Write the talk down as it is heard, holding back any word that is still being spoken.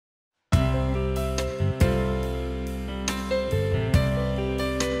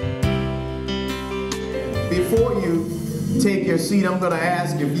before you take your seat, I'm going to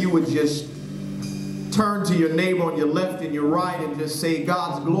ask if you would just turn to your neighbor on your left and your right and just say,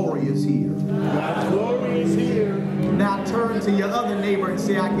 God's glory is here. God's glory is here. Now turn to your other neighbor and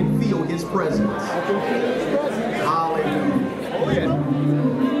say, I can feel his presence. I can feel his presence. Hallelujah. Oh, yeah.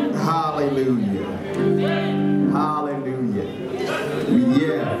 Hallelujah. Hallelujah.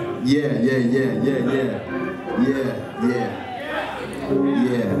 Yeah.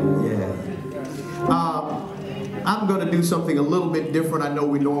 I'm going to do something a little bit different. I know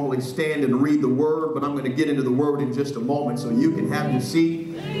we normally stand and read the word, but I'm going to get into the word in just a moment so you can have your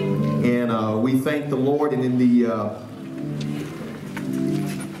seat. And we thank the Lord. And in the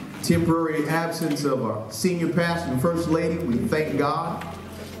temporary absence of our senior pastor and first lady, we thank God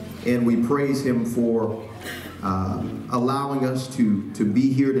and we praise him for allowing us to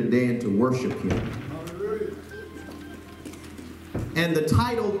be here today and to worship him. And the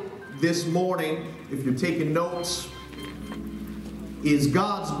title this morning, if you're taking notes, is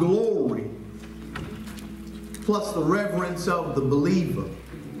God's glory plus the reverence of the believer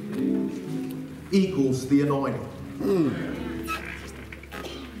equals the anointing.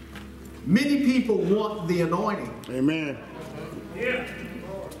 Many people want the anointing. Amen.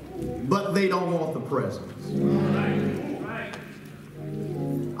 But they don't want the presence.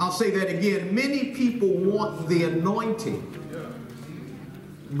 I'll say that again. Many people want the anointing,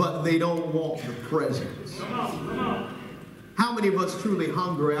 but they don't want the presence. How many of us truly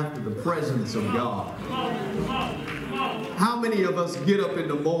hunger after the presence of God? How many of us get up in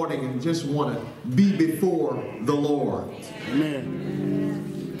the morning and just want to be before the Lord?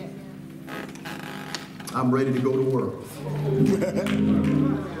 Amen. I'm ready to go to work.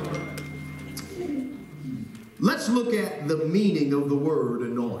 Let's look at the meaning of the word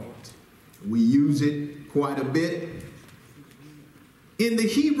anoint. We use it quite a bit. In the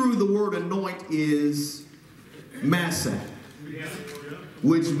Hebrew, the word anoint is masa,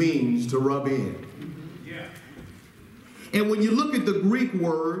 which means to rub in. And when you look at the Greek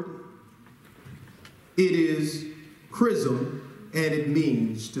word, it is chrism, and it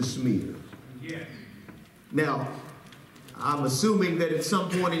means to smear. Now, I'm assuming that at some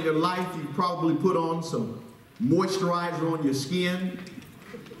point in your life, you've probably put on some moisturizer on your skin.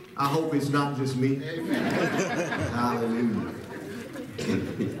 I hope it's not just me. Hallelujah.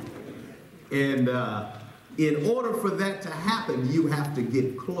 And in order for that to happen, you have to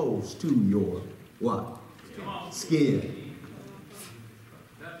get close to your what? Skin.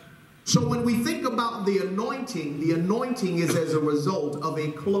 So when we think about the anointing is as a result of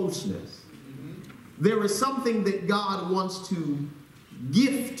a closeness. There is something that God wants to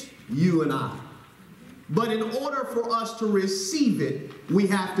gift you and I. But in order for us to receive it, we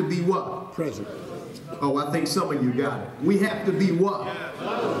have to be what? Present. Oh, I think some of you got it. We have to be what?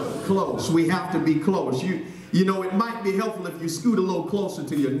 Close. We have to be close. You know, it might be helpful if you scoot a little closer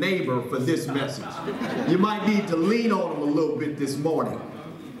to your neighbor for this message. You might need to lean on them a little bit this morning.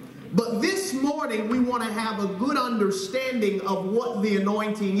 But this morning, we want to have a good understanding of what the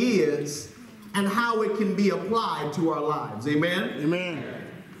anointing is and how it can be applied to our lives. Amen? Amen.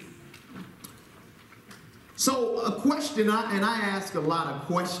 So a question, and I ask a lot of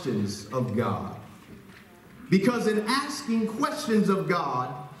questions of God. Because in asking questions of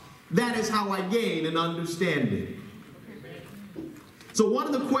God, that is how I gain an understanding. So one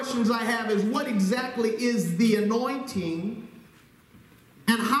of the questions I have is, what exactly is the anointing?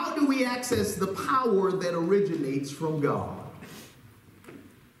 And how do we access the power that originates from God?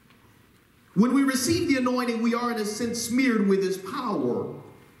 When we receive the anointing, we are in a sense smeared with his power,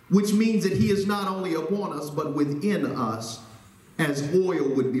 which means that he is not only upon us, but within us, as oil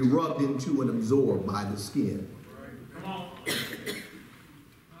would be rubbed into and absorbed by the skin.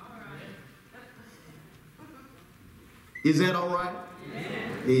 Is that all right?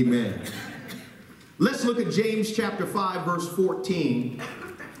 Amen. Let's look at James chapter 5, verse 14.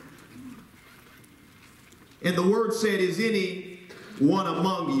 And the word said, is any one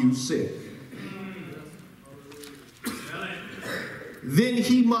among you sick? Then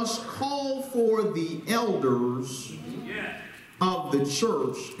he must call for the elders of the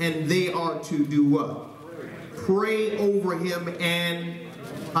church, and they are to do what? Pray over him and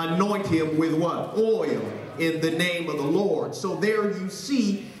anoint him with what? Oil in the name of the Lord. So there you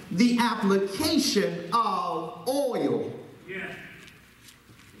see the application of oil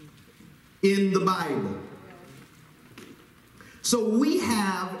in the Bible. So we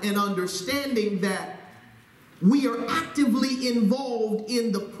have an understanding that we are actively involved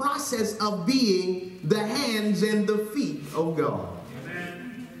in the process of being the hands and the feet of God.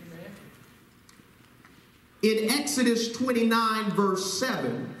 Amen. In Exodus 29, verse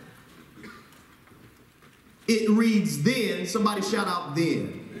 7, It reads, then, somebody shout out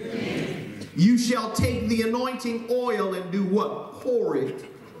then. Then. You shall take the anointing oil and do what? Pour it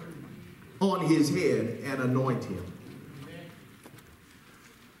on his head and anoint him.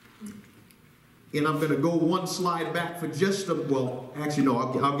 And I'm going to go one slide back for just a, well, actually, no,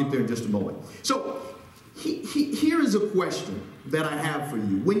 I'll get there in just a moment. So here is a question that I have for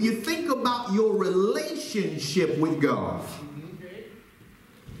you. When you think about your relationship with God,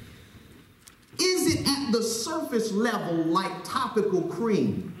 is it at the surface level like topical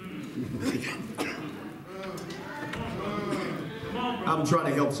cream? I'm trying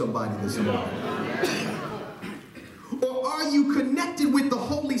to help somebody this morning. Or are you connected with the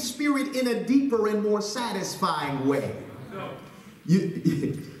Holy Spirit in a deeper and more satisfying way?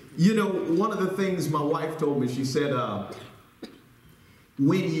 You know, one of the things my wife told me, she said,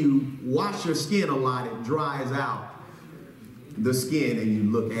 when you wash your skin a lot, it dries out the skin and you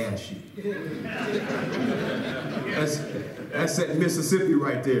look ashy. That's that Mississippi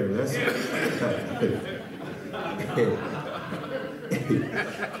right there. That's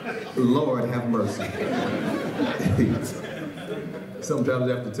Lord have mercy.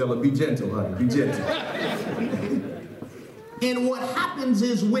 Sometimes I have to tell her, be gentle, honey, be gentle. And what happens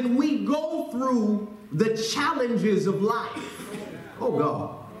is when we go through the challenges of life, oh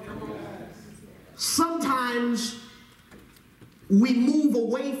God, sometimes we move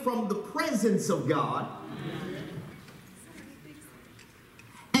away from the presence of God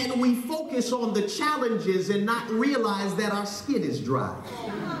and we focus on the challenges and not realize that our skin is dry.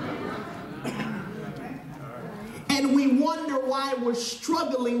 And we wonder why we're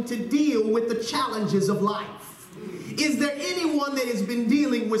struggling to deal with the challenges of life. Is there anyone that has been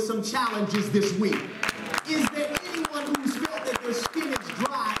dealing with some challenges this week? Is there anyone who's felt that their skin is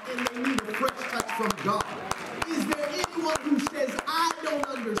dry and they need a fresh touch from God? Is there anyone who says, I don't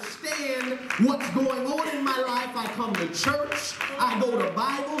understand what's going on in my life? I come to church, I go to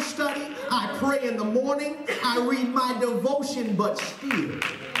Bible study, I pray in the morning, I read my devotion, but still.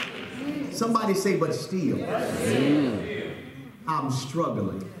 Somebody say, but still. I'm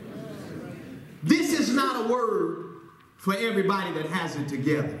struggling. This is not a word for everybody that has it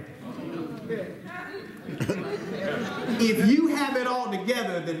together. If you have it all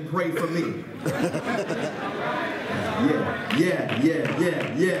together, then pray for me. Yeah.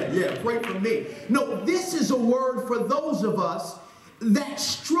 Pray for me. No, this is a word for those of us that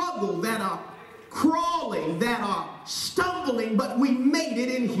struggle, that are crawling, that are stumbling, but we made it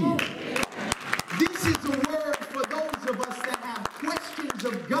in here. This is a word for those of us that have questions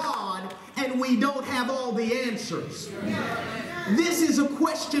of God and we don't have all the answers. This is a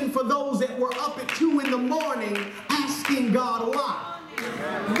question for those that were up at 2 in the morning asking God why.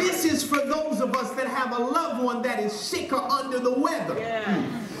 This is for those of us that have a loved one that is sick or under the weather.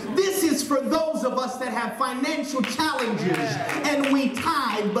 This is for those of us that have financial challenges and we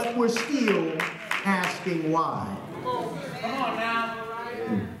tithe, but we're still asking why. Come on now.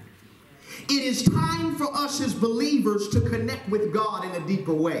 It is time for us as believers to connect with God in a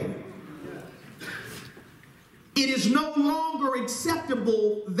deeper way. It is no longer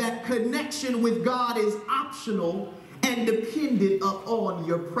acceptable that connection with God is optional and dependent upon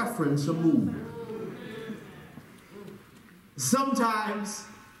your preference or mood. Sometimes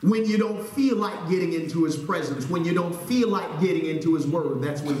when you don't feel like getting into his presence, when you don't feel like getting into his word,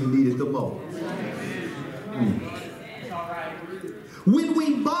 that's when you need it the most. When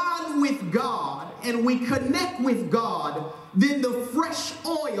we bond with God and we connect with God, then the fresh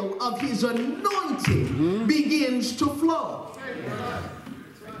oil of his anointing begins to flow.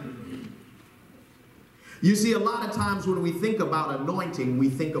 You see, a lot of times when we think about anointing, we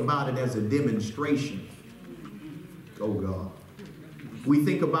think about it as a demonstration. Oh God. We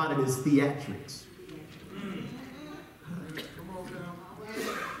think about it as theatrics.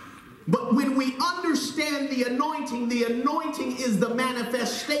 But when we understand the anointing is the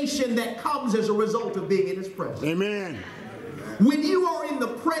manifestation that comes as a result of being in his presence. Amen. When you are in the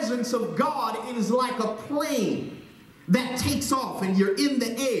presence of God, it is like a plane that takes off and you're in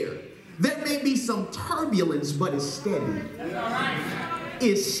the air. There may be some turbulence, but it's steady.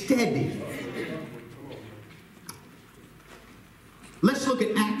 It's steady. Let's look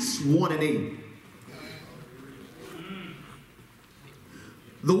at Acts 1 and 8.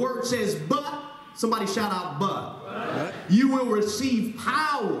 The word says, but, somebody shout out, but, you will receive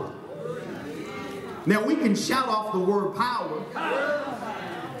power. Now we can shout off the word power,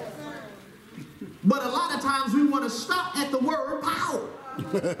 but a lot of times we want to stop at the word power.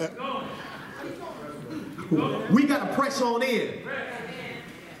 We got to press on in.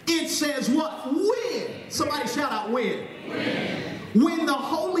 It says what? When. Somebody shout out when. when the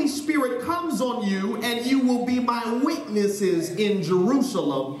Holy Spirit comes on you, and you will be my witnesses in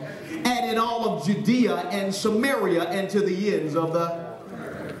Jerusalem and in all of Judea and Samaria and to the ends of the...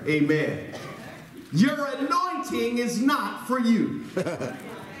 Amen. Your anointing is not for you.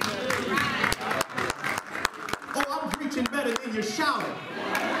 Oh, I'm preaching better than you're shouting.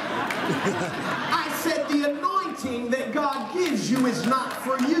 I said the anointing that God gives you is not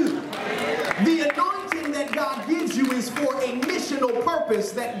for you. The anointing that God gives you is for a missional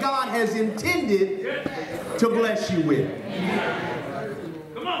purpose that God has intended to bless you with.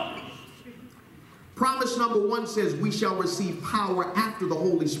 Come on. Promise number 1 says, we shall receive power after the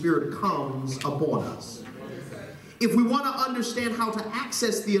Holy Spirit comes upon us. If we want to understand how to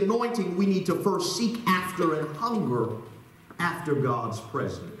access the anointing, we need to first seek after and hunger after God's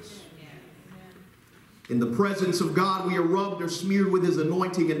presence. In the presence of God, we are rubbed or smeared with his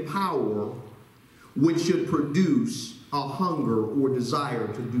anointing and power, which should produce a hunger or desire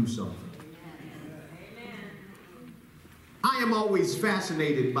to do something. I am always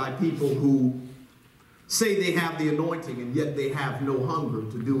fascinated by people who say they have the anointing and yet they have no hunger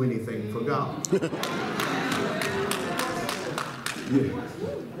to do anything for God.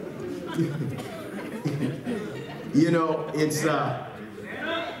 You know, it's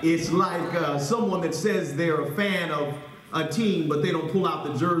like someone that says they're a fan of a team, but they don't pull out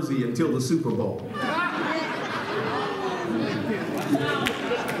the jersey until the Super Bowl. Oh,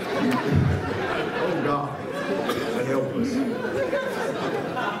 God, help us.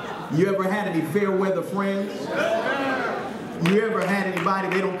 You ever had any fair weather friends? You ever had anybody,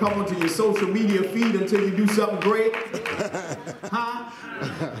 they don't come onto your social media feed until you do something great? Huh?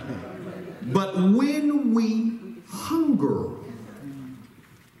 But when we hunger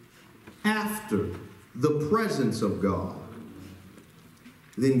after the presence of God,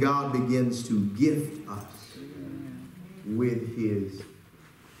 then God begins to gift us with his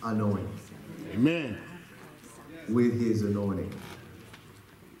anointing. Amen. With his anointing.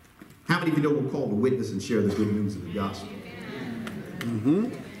 How many of you know we're called to witness and share the good news of the gospel?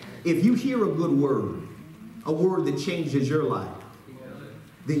 Mm-hmm. If you hear a good word, a word that changes your life,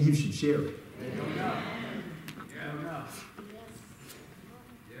 then you should share it.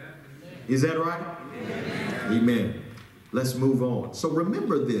 Is that right? Amen. Let's move on. So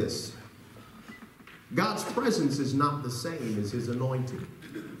remember this. God's presence is not the same as his anointing.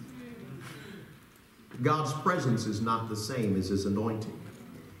 God's presence is not the same as his anointing.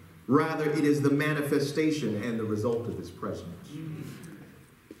 Rather, it is the manifestation and the result of his presence.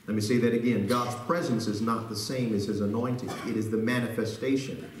 Let me say that again. God's presence is not the same as his anointing. It is the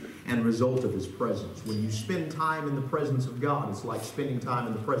manifestation and result of his presence. When you spend time in the presence of God, it's like spending time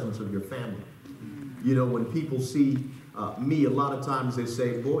in the presence of your family. You know, when people see me, a lot of times they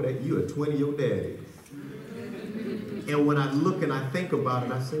say, boy, you a twin of your daddy. And when I look and I think about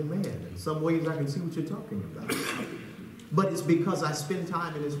it, I say, man, in some ways I can see what you're talking about. But it's because I spend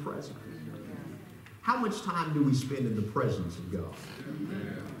time in his presence. How much time do we spend in the presence of God?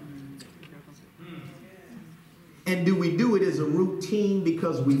 And do we do it as a routine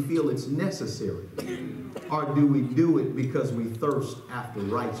because we feel it's necessary? Or do we do it because we thirst after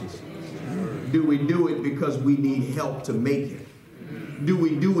righteousness? Do we do it because we need help to make it? Do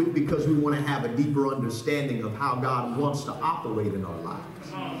we do it because we want to have a deeper understanding of how God wants to operate in our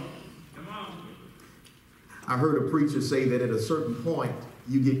lives? I heard a preacher say that at a certain point,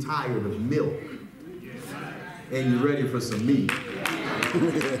 you get tired of milk and you're ready for some meat.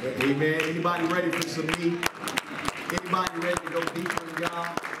 Amen. Anybody ready for some meat? Anybody ready to go deeper in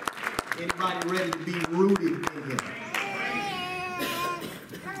God? Anybody ready to be rooted in him?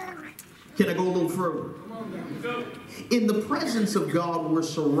 Can I go a little further? In the presence of God, we're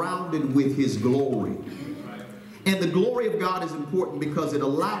surrounded with his glory. And the glory of God is important because it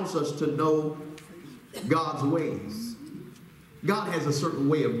allows us to know God's ways. God has a certain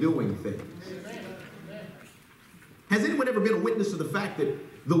way of doing things. Has anyone ever been a witness to the fact that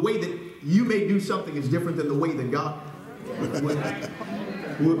the way that you may do something is different than the way that God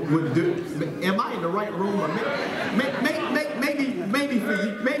would do? Am I in the right room?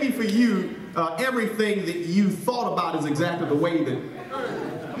 Maybe for you, everything that you thought about is exactly the way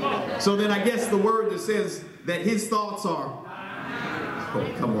that. So then I guess the word that says that his thoughts are. Oh,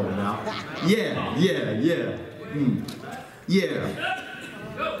 come on now. Yeah. Yeah.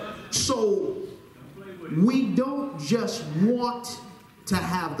 So we don't just want to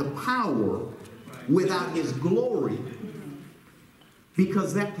have the power without his glory,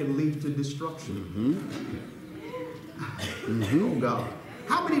 because that can lead to destruction. Oh, God.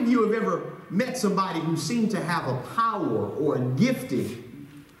 How many of you have ever met somebody who seemed to have a power or a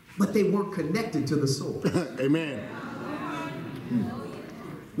gifting, but they weren't connected to the source? Amen.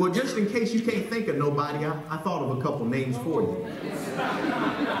 Well, just in case you can't think of nobody, I thought of a couple names for you.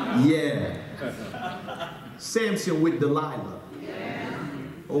 Yeah. Samson with Delilah.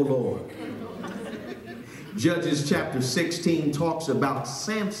 Oh, Lord. Judges chapter 16 talks about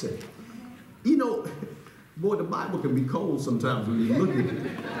Samson. You know, boy, the Bible can be cold sometimes when you look at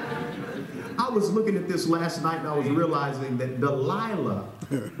it. I was looking at this last night and I was realizing that Delilah,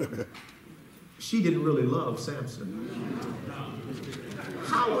 she didn't really love Samson.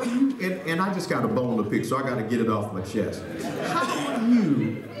 How are you, and I just got a bone to pick, so I got to get it off my chest. How are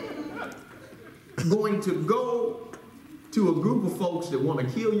you going to go to a group of folks that want to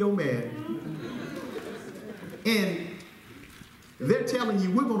kill your man, and they're telling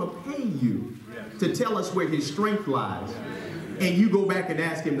you, we're going to pay you to tell us where his strength lies, and you go back and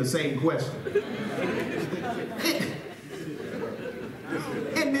ask him the same question?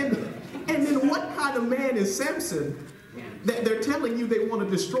 And then what kind of man is Samson that they're telling you they want to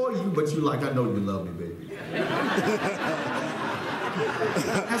destroy you, but you're like, I know you love me, baby.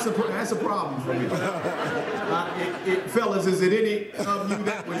 That's a problem for me. Fellas, is it any of you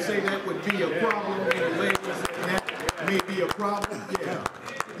that would say that would be a problem? And ladies, that may be a problem? Yeah.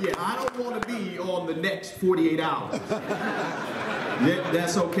 Yeah, I don't want to be on the next 48 hours.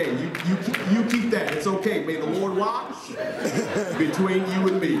 That's okay. You keep that. It's okay. May the Lord watch between you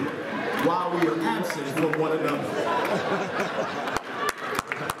and me while we are absent from one another.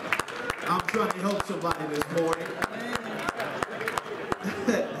 I'm trying to help somebody this morning.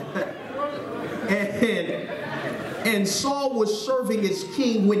 And Saul was serving as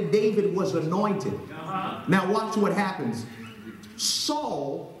king when David was anointed. Now watch what happens.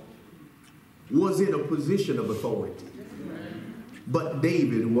 Saul was in a position of authority, but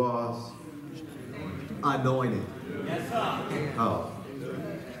David was anointed. Oh.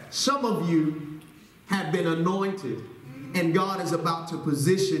 Some of you have been anointed, and God is about to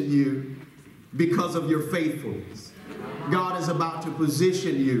position you because of your faithfulness. God is about to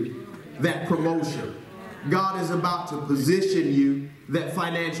position you that promotion. God is about to position you that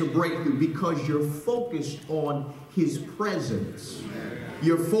financial breakthrough because you're focused on his presence.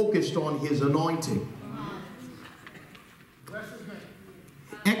 You're focused on his anointing.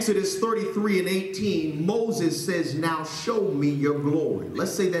 Exodus 33 and 18, Moses says, now show me your glory.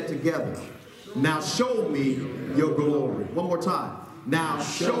 Let's say that together. Now show me your glory. One more time. Now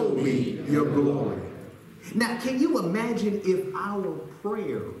show me your glory. Now, can you imagine if our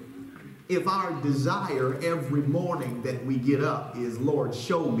prayer, if our desire every morning that we get up is, Lord,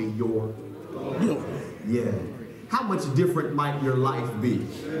 show me your glory? Yeah. How much different might your life be?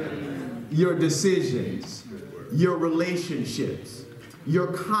 Your decisions, your relationships, your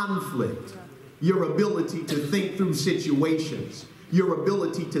conflict, your ability to think through situations, your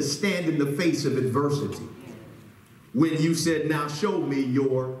ability to stand in the face of adversity. When you said, now show me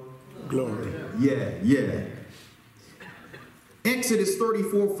your glory. Yeah. Exodus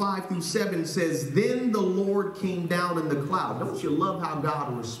 34, 5 through 7 says, then the Lord came down in the cloud. Don't you love how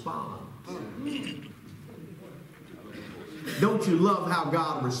God responds? Don't you love how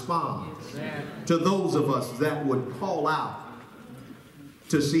God responds to those of us that would call out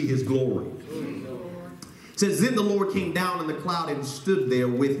to see his glory? It says, then the Lord came down in the cloud and stood there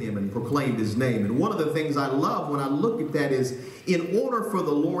with him and proclaimed his name. And one of the things I love when I look at that is, in order for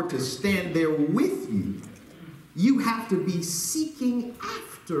the Lord to stand there with you, you have to be seeking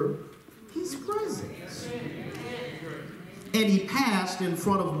after his presence. And he passed in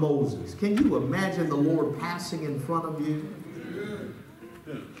front of Moses. Can you imagine the Lord passing in front of you?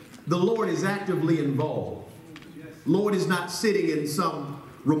 The Lord is actively involved. Lord is not sitting in some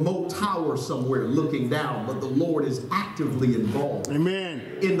remote tower somewhere looking down, but the Lord is actively involved. Amen.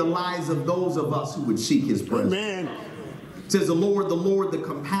 In the lives of those of us who would seek his presence. Amen. It says, the Lord, the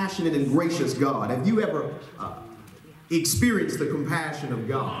compassionate and gracious God. Have you ever experienced the compassion of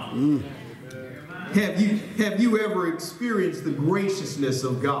God? Have you ever experienced the graciousness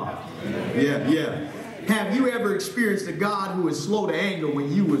of God? Yeah. Have you ever experienced a God who is slow to anger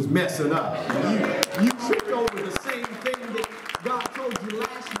when you was messing up? You tripped over the same thing that God told you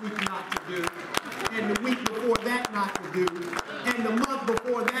last week not to do, and the week before that not to do, and the month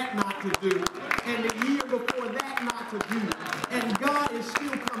before that not to do, and the year before that not to do. And God is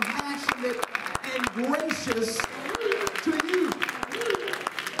still compassionate and gracious to you.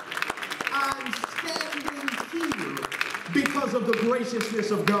 I'm standing here because of the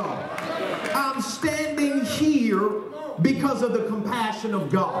graciousness of God. I'm standing here because of the compassion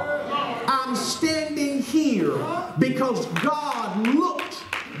of God. I'm standing here because God looked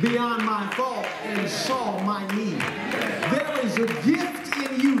beyond my fault and saw my need. There is a gift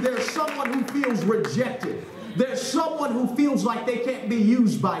in you. There's someone who feels rejected. There's someone who feels like they can't be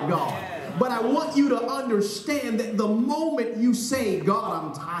used by God. But I want you to understand that the moment you say, God,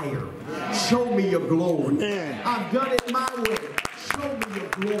 I'm tired, show me your glory. I've done it my way. Show me your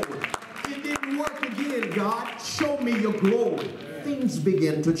glory. It didn't work again, God. Show me your glory. Things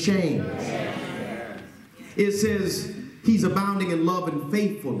begin to change. It says, he's abounding in love and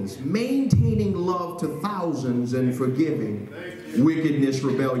faithfulness, maintaining love to thousands and forgiving wickedness,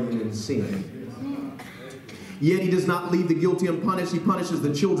 rebellion, and sin. Yet he does not leave the guilty unpunished. He punishes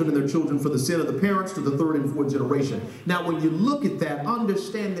the children and their children for the sin of the parents to the third and fourth generation. Now, when you look at that,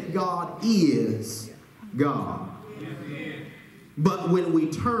 understand that God is God. But when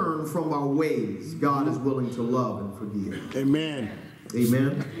we turn from our ways, God is willing to love and forgive. Amen.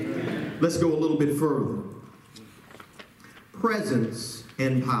 Amen. Let's go a little bit further. Presence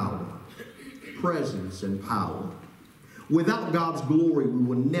and power. Presence and power. Without God's glory, we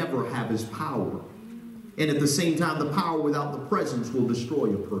will never have his power. And at the same time, the power without the presence will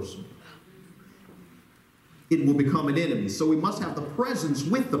destroy a person. It will become an enemy. So we must have the presence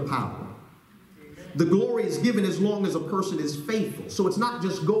with the power. The glory is given as long as a person is faithful. So it's not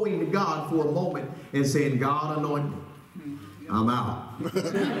just going to God for a moment and saying, God, anoint me. I'm out.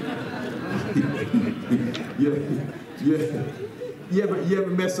 You ever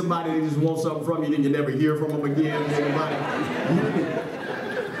met somebody that just wants something from you and you never hear from them again?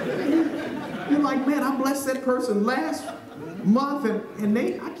 You're like, man, I blessed that person last month and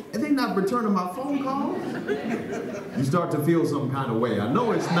they not returning my phone calls. You start to feel some kind of way. I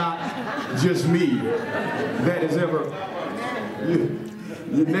know it's not just me that is ever.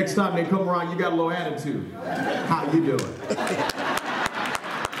 Next time they come around, you got a little attitude. How you doing?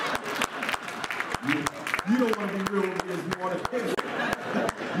 You don't want to be real with me this morning.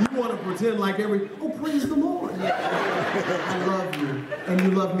 You want to pretend like oh, praise the Lord. I love you. And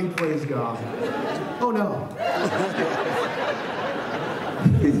you love me, praise God. Oh, no.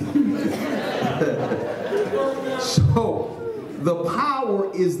 So, the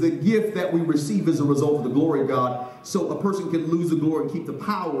power is the gift that we receive as a result of the glory of God. So a person can lose the glory and keep the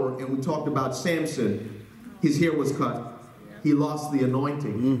power. And we talked about Samson. His hair was cut. He lost the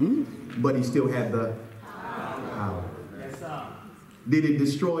anointing, but he still had the power. Did it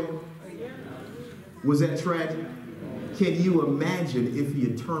destroy him? Was that tragic? Can you imagine if he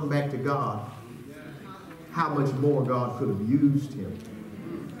had turned back to God, how much more God could have used him?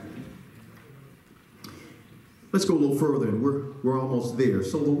 Let's go a little further, and we're almost there.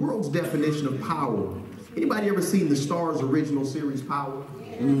 So the world's definition of power. Anybody ever seen the Starz original series, Power?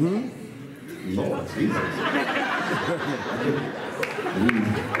 Mm-hmm. Lord Jesus.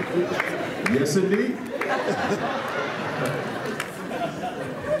 Yes, indeed.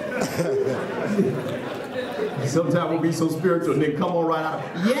 Sometimes we'll be so spiritual and then come on right out.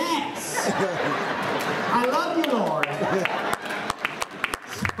 Yes! I love you, Lord.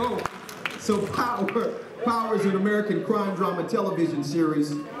 So Power is an American crime drama television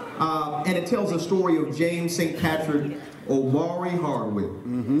series, and it tells the story of James St. Patrick Omari Hardwick.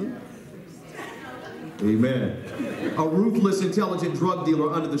 Mm-hmm. Amen. A ruthless, intelligent drug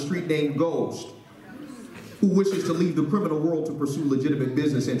dealer under the street name Ghost, who wishes to leave the criminal world to pursue legitimate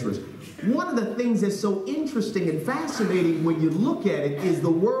business interests. One of the things that's so interesting and fascinating when you look at it is the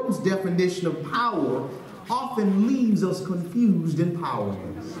world's definition of power often leaves us confused and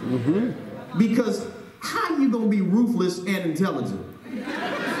powerless. Mm-hmm. Because how are you going to be ruthless and intelligent?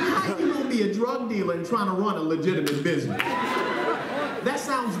 How are you going to be a drug dealer and trying to run a legitimate business? That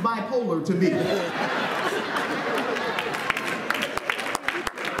sounds bipolar to me.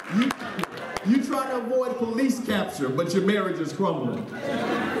 You try to avoid police capture, but your marriage is crumbling.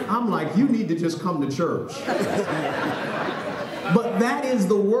 I'm like, you need to just come to church. But that is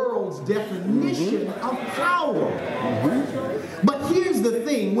the world's definition of power. Mm-hmm. But here's the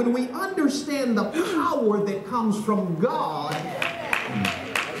thing, when we understand the power that comes from God,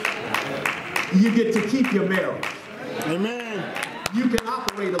 you get to keep your marriage. Amen. You can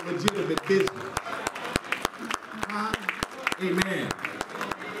operate a legitimate business. Amen.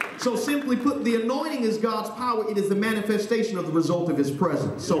 So simply put, the anointing is God's power. It is the manifestation of the result of his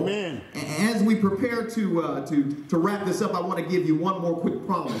presence. So Amen. As we prepare to wrap this up, I want to give you one more quick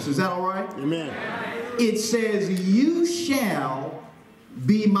promise. Is that all right? Amen. It says, you shall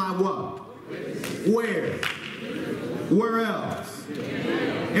be my what? Where? Where else?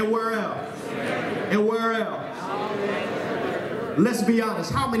 And where else? And where else? Let's be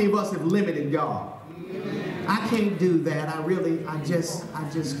honest. How many of us have limited God? I can't do that. I just,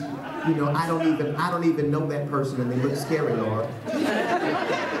 you know, I don't even know that person, and they look scary, Lord.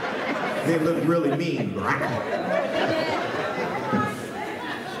 They look really mean.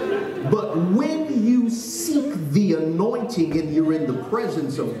 But when you seek the anointing and you're in the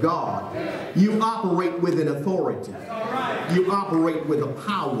presence of God, you operate with an authority. You operate with a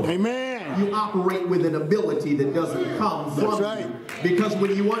power. Amen. You operate with an ability that doesn't come from you. Because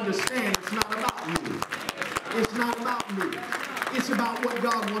when you understand, it's not about you. It's not about me. It's about what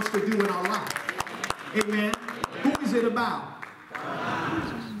God wants to do in our life. Amen. Who is it about?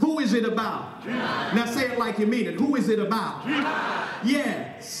 Who is it about? Now say it like you mean it. Who is it about?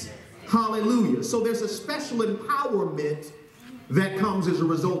 Yes. Hallelujah. So there's a special empowerment that comes as a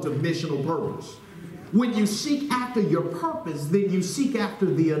result of missional purpose. When you seek after your purpose, then you seek after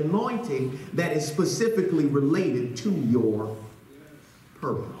the anointing that is specifically related to your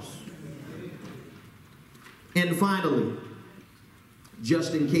purpose. And finally,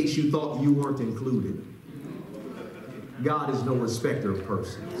 just in case you thought you weren't included, God is no respecter of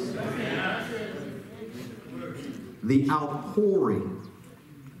persons. The outpouring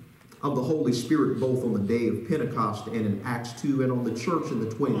of the Holy Spirit, both on the day of Pentecost and in Acts 2 and on the church in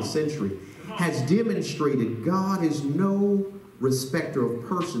the 20th century, has demonstrated God is no respecter of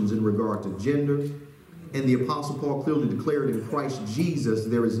persons in regard to gender. And the Apostle Paul clearly declared in Christ Jesus,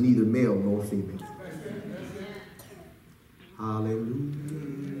 there is neither male nor female. Hallelujah.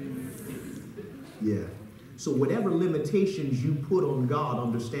 Yeah. So whatever limitations you put on God,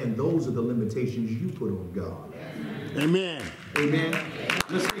 understand those are the limitations you put on God. Amen. Amen.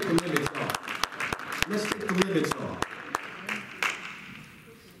 Let's take the limits off. Let's take the limits off.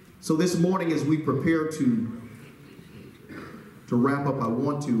 So this morning as we prepare to wrap up, I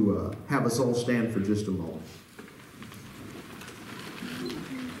want to have us all stand for just a moment.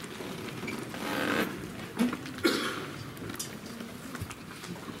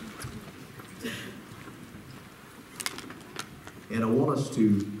 And I want us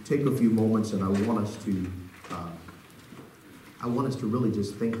to take a few moments, and I want us to really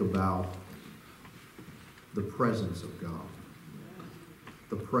just think about the presence of God.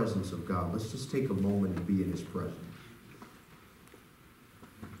 The presence of God. Let's just take a moment and be in His presence.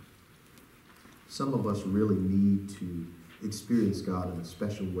 Some of us really need to experience God in a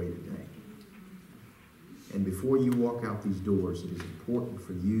special way today. And before you walk out these doors, it is important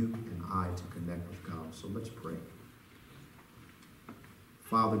for you and I to connect with God. So let's pray.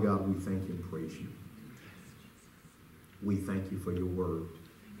 Father God, we thank you and praise you. We thank you for your word.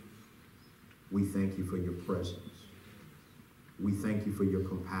 We thank you for your presence. We thank you for your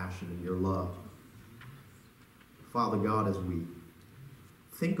compassion and your love. Father God, as we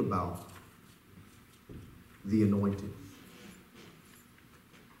think about the anointed,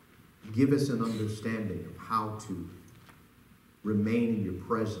 give us an understanding of how to remain in your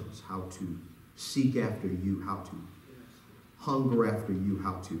presence, how to seek after you, how to hunger after you,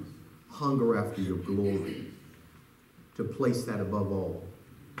 how to hunger after your glory, to place that above all.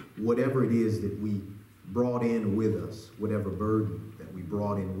 Whatever it is that we brought in with us, whatever burden that we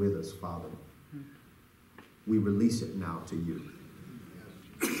brought in with us, Father, we release it now to you.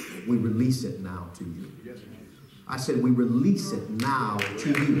 We release it now to you. I said we release it now to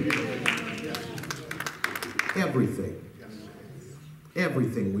you.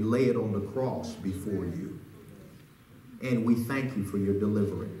 Everything, we lay it on the cross before you. And we thank you for your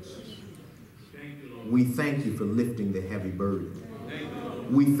deliverance. We thank you for lifting the heavy burden.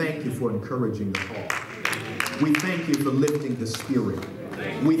 We thank you for encouraging the heart. We thank you for lifting the spirit.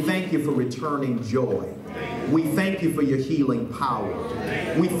 We thank you for returning joy. We thank you for your healing power.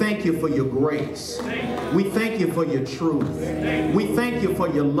 We thank you for your grace. We thank you for your truth. We thank you for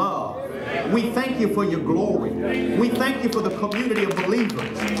your love. We thank you for your glory. We thank you for the community of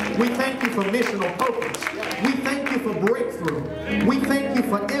believers. We thank you for missional purpose. We thank you for breakthrough. We thank you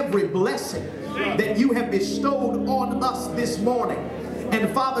for every blessing that you have bestowed on us this morning. And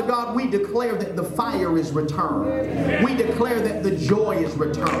Father God, we declare that the fire is returned. We declare that the joy is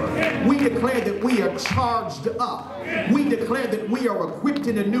returned. We declare that we are charged up. We declare that we are equipped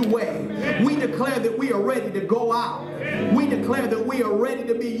in a new way. We declare that we are ready to go out. We declare that we are ready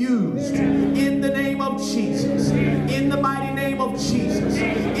to be used. In the name of Jesus. In the mighty name of Jesus.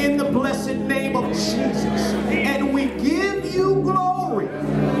 In the blessed name of Jesus. And we give you glory.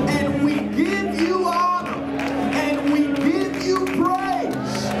 And we give you honor. And we give you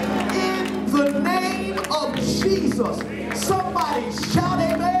praise. In the name of Jesus. Somebody shout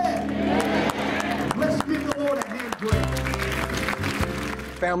amen. Let's give the Lord a hand praise.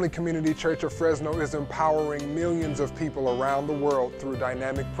 Family Community Church of Fresno is empowering millions of people around the world through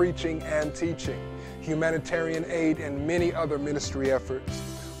dynamic preaching and teaching, humanitarian aid, and many other ministry efforts.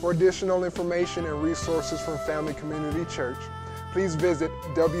 For additional information and resources from Family Community Church, please visit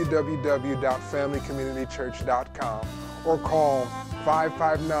www.familycommunitychurch.com or call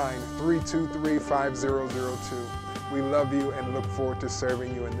 559-323-5002. We love you and look forward to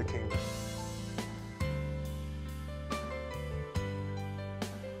serving you in the kingdom.